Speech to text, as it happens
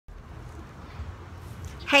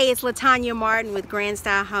Hey, it's LaTanya Martin with Grand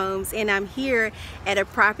Style Homes, and I'm here at a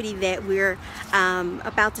property that we're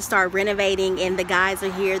about to start renovating, and the guys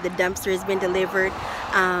are here. The dumpster has been delivered.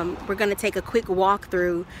 We're going to take a quick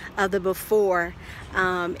walkthrough of the before,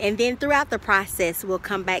 and then throughout the process we'll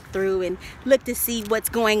come back through and look to see what's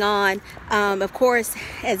going on. Of course,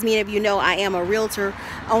 as many of you know, I am a realtor,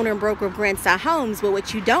 owner and broker of Grand Style Homes, but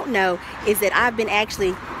what you don't know is that I've been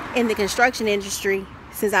actually in the construction industry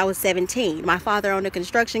since I was 17. My father owned a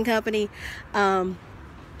construction company. I've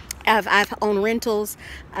owned rentals.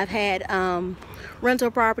 I've had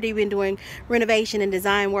rental property, been doing renovation and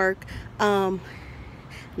design work. Not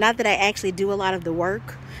that I actually do a lot of the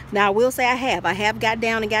work. Now I will say I have got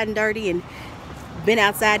down and gotten dirty and been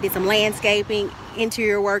outside, did some landscaping,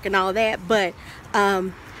 interior work and all that, but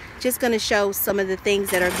just going to show some of the things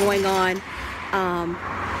that are going on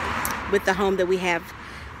with the home that we have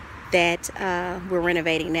that we're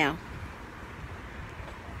renovating now.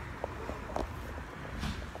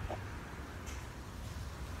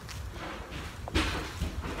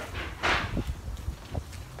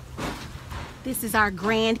 This is our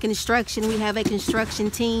grand construction. We have a construction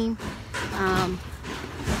team.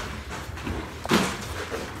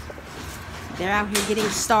 They're out here getting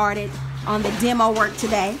started on the demo work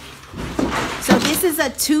today. So this is a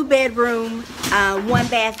 2-bedroom,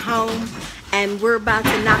 1-bath home, and we're about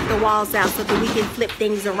to knock the walls out so that we can flip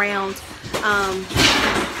things around.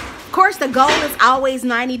 Of course, the goal is always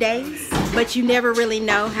 90 days, but you never really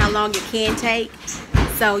know how long it can take.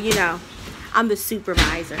 So, you know, I'm the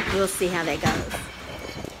supervisor. We'll see how that goes.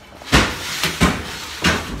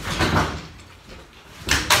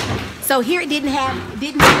 So here it didn't have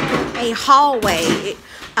a hallway,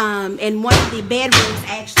 and one of the bedrooms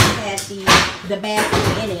actually had the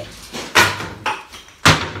bathroom in it.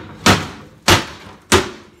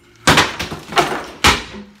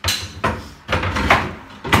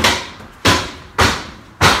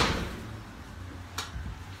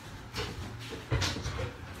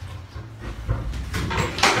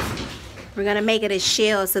 We're gonna make it a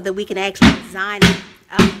shell so that we can actually design it.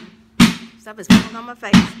 Stuff is falling on my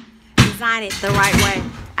face. Design it the right way.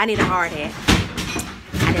 I need a hard hat.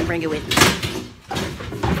 I didn't bring it with me.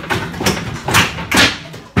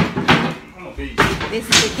 This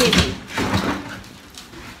is the kitchen.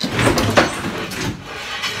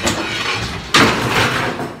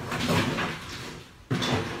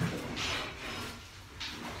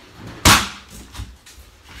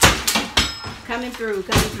 Coming through.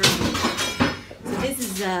 So this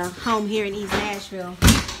is a home here in East Nashville.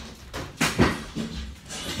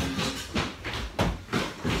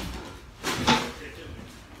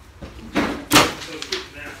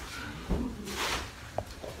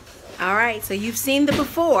 All right, so you've seen the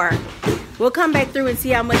before. We'll come back through and see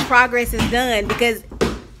how much progress is done, because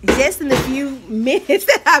just in the few minutes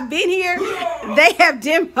that I've been here, they have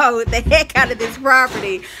demoed the heck out of this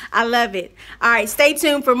property. I love it. All right, stay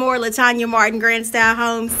tuned for more LaTanya Martin, Grand Style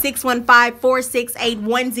Homes,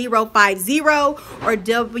 615-468-1050 or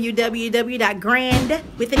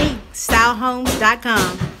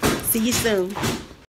www.grandstylehomes.com. See you soon.